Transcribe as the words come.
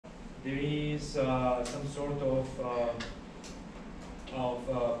there is some sort of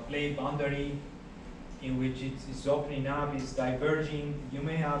plate boundary in which it's opening up, it's diverging. You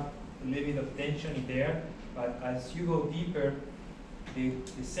may have a little bit of tension in there, but as you go deeper, the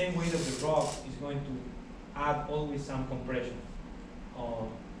same weight of the rock is going to add always some compression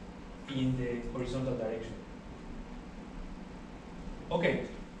in the horizontal direction. Okay,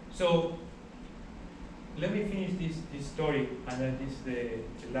 so let me finish this story, and then this is the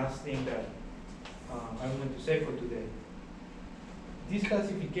last thing that I'm going to say for today. This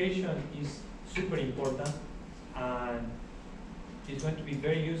classification is super important, and it's going to be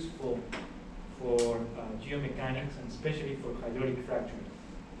very useful for geomechanics, and especially for hydraulic fracturing.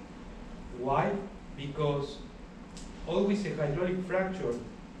 Why? Because always a hydraulic fracture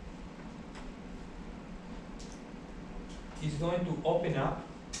is going to open up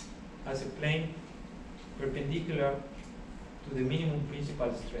as a plane perpendicular to the minimum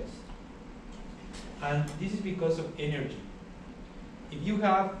principal stress. And this is because of energy. If you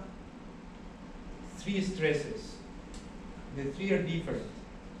have three stresses, the three are different.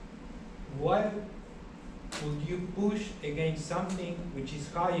 Why would you push against something which is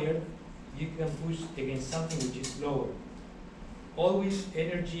higher? You can push against something which is lower. Always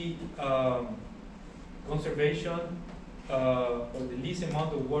energy conservation or the least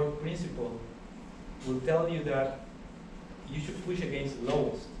amount of work principle will tell you that you should push against the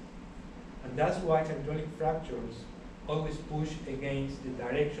lowest. And that's why hydraulic fractures always push against the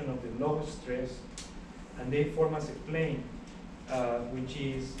direction of the lowest stress, and they form as a plane which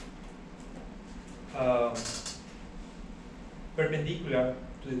is perpendicular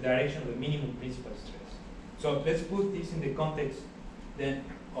to the direction of the minimum principal stress. So let's put this in the context then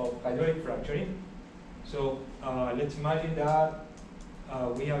of hydraulic fracturing. So let's imagine that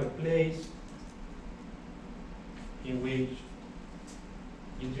we have a place in which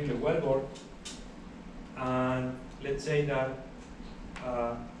you drill a wellbore, and let's say that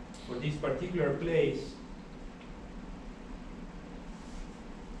for this particular place,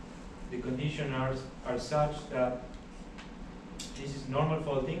 the conditions are such that this is normal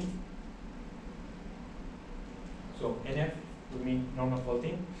faulting. So NF would mean normal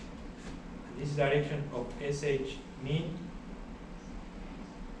faulting. And this is direction of SH mean.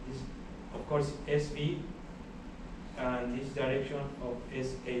 This, of course, SV, and this direction of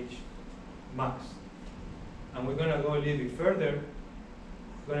SH max. And we're going to go a little bit further.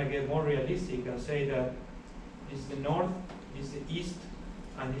 We're going to get more realistic and say that this is the north, this is the east,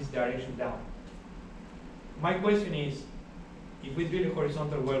 and this direction down. My question is, if we drill a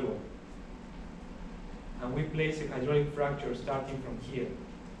horizontal wellbore and we place a hydraulic fracture starting from here,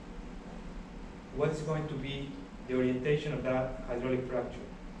 what's going to be the orientation of that hydraulic fracture?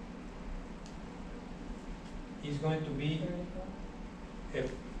 Is going to be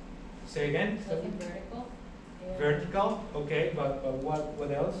say again? Vertical. Yeah. Vertical, okay, but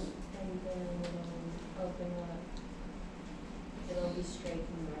what else? And then open up. It'll be straight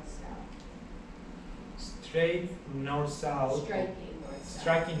north-south. Straight north-south. Striking north-south.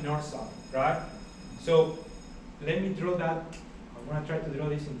 Striking north-south, right? So let me draw that. I'm going to try to draw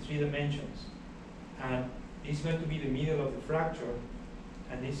this in 3 dimensions. And this is going to be the middle of the fracture,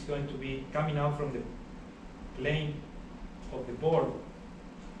 and this is going to be coming out from the plane of the board,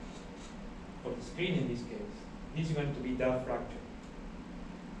 or the screen in this case. This is going to be that fracture.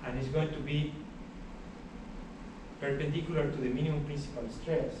 And it's going to be perpendicular to the minimum principal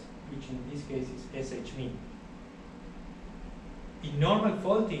stress, which in this case is SH mean. In normal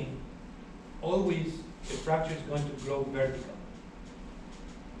faulting, always the fracture is going to grow vertical.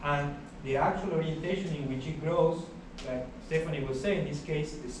 And the actual orientation in which it grows, like Stephanie was saying, in this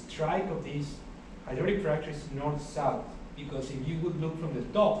case, the strike of this hydraulic fracture is north-south, because if you would look from the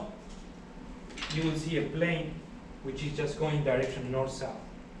top, you will see a plane which is just going direction north-south.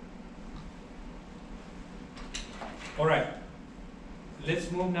 All right,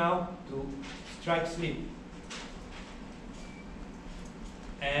 let's move now to strike slip.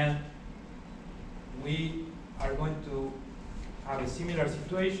 And we are going to have a similar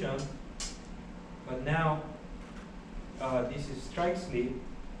situation, but now this is strike slip.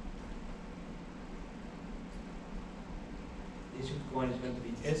 This one is going to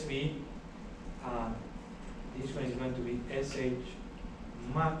be SV, this one is going to be SH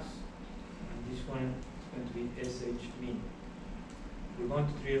max, and this one is going to be SH min. We're going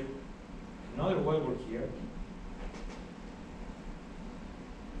to drill another wellbore here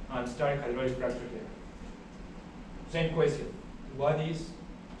and start a hydraulic fracture there. Same question. What is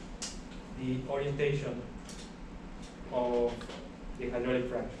the orientation of the hydraulic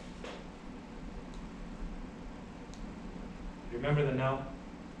fracture? Remember that now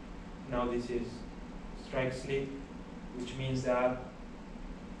Now this is strike slip, which means that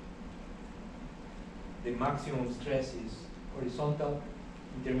the maximum stress is horizontal,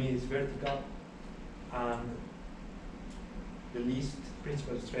 intermediate is vertical, and the least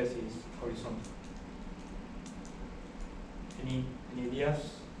principal stress is horizontal. Any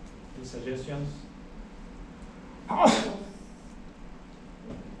ideas, any suggestions?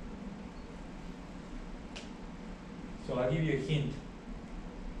 So I'll give you a hint.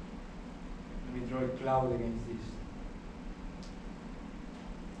 Let me draw a cloud against this.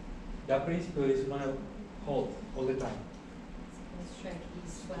 That principle is going to hold all the time. Strike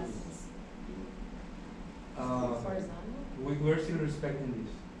east, west, Uh, horizontal. we're still respecting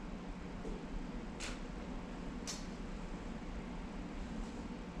this.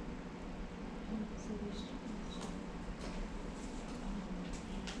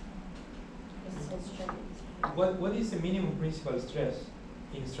 It says strike east. What is the minimum principal stress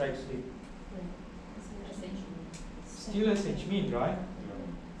in strike slip? Still SH mean, right?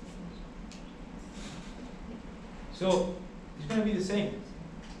 So it's going to be the same.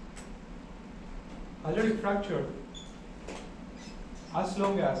 Hydraulic fracture, as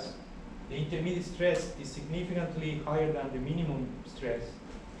long as the intermediate stress is significantly higher than the minimum stress,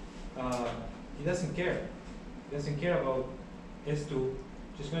 it doesn't care. It doesn't care about S2,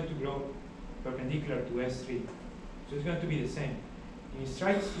 just going to grow perpendicular to S3. So it's going to be the same. In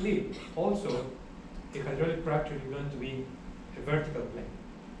strike slip, also, a hydraulic fracture is going to be a vertical plane.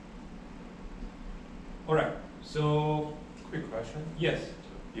 All right, so Quick question. yes.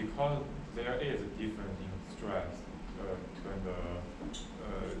 Because there is a difference in stress between the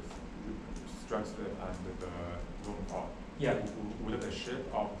strike slip and the normal part. Yeah. Would the shape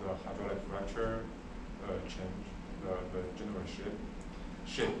of the hydraulic fracture change the general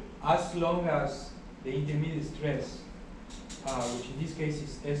shape? As long as the intermediate stress, which in this case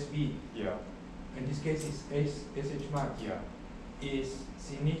is SV, Yeah. in this case is SH max, Yeah. is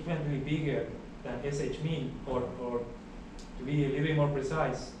significantly bigger than SH mean, or to be a little bit more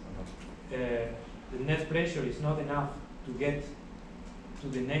precise, the net pressure is not enough to get to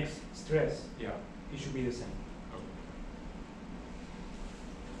the next stress. Yeah. It should be the same. Okay.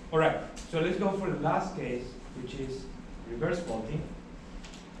 All right, so let's go for the last case, which is reverse faulting.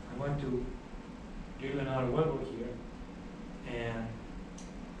 I'm going to drill another wellbore here, and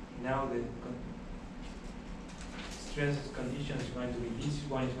now the stress condition is going to be, this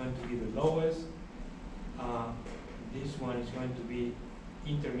one is going to be the lowest, this one is going to be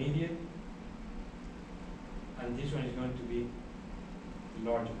intermediate, and this one is going to be the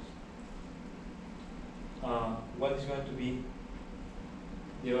largest. What is going to be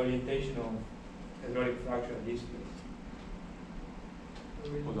the orientation of hydraulic fracture at this place?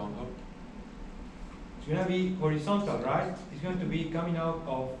 Horizontal. It's going to be horizontal, right? It's going to be coming out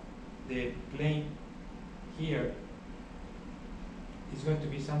of the plane here. It's going to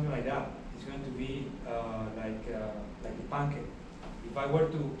be something like that. It's going to be like a pancake. If I were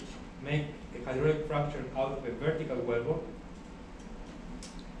to make a hydraulic fracture out of a vertical wellbore,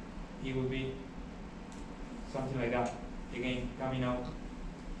 it would be something like that. Again, coming out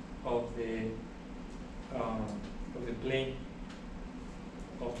of the plane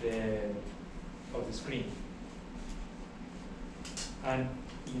of the screen. And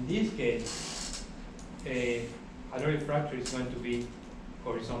in this case, a hydraulic fracture is going to be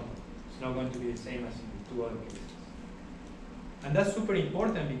horizontal. It's not going to be the same as in the two other cases. And that's super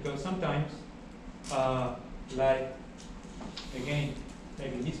important because sometimes, like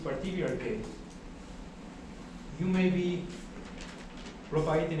in this particular case, you may be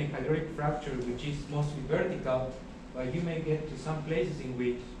propagating a hydraulic fracture which is mostly vertical, but you may get to some places in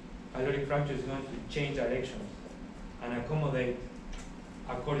which hydraulic fracture is going to change directions and accommodate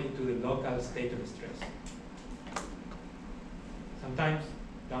according to the local state of stress. Sometimes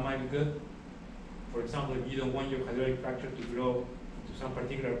that might be good. For example, if you don't want your hydraulic fracture to grow into some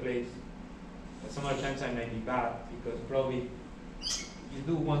particular place, but some other times that might be bad because probably you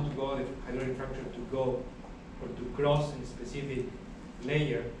do want to go the hydraulic fracture to go or to cross in a specific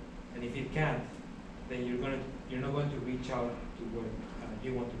layer, and if it can't, then you're not going to reach out to where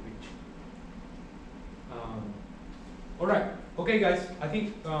you want to reach. All right, okay, guys. I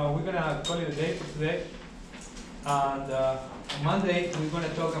think we're gonna call it a day for today, and on Monday we're gonna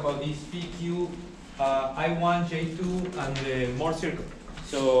talk about this PQ, I1, J2, and the Moore circle.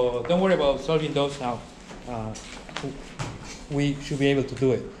 So don't worry about solving those now. We should be able to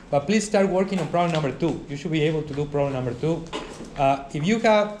do it. But please start working on problem number 2. You should be able to do problem number 2. If you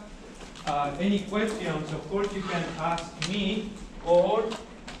have any questions, of course you can ask me, or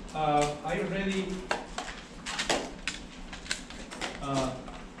I already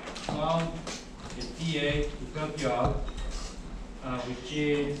found a TA to help you out, which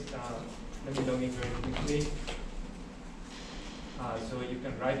is, let me log in very quickly. So you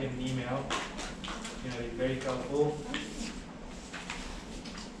can write an email, it's very helpful.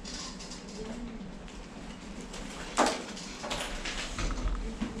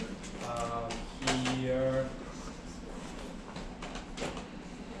 Here,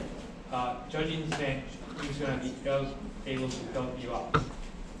 judging the saying is going to be able to help you out.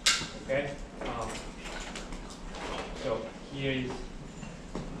 Okay? So here is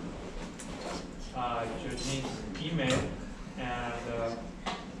Jordan's email, and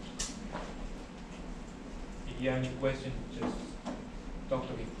if you have any questions, just talk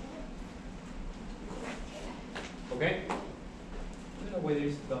to me. Okay? I don't know whether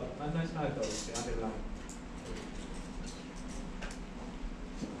it's the, no, it's not the, it's the underline.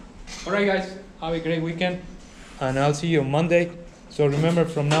 All right, guys, have a great weekend, and I'll see you on Monday. So remember,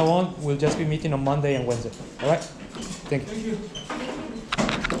 from now on, we'll just be meeting on Monday and Wednesday. All right? Thank you. Thank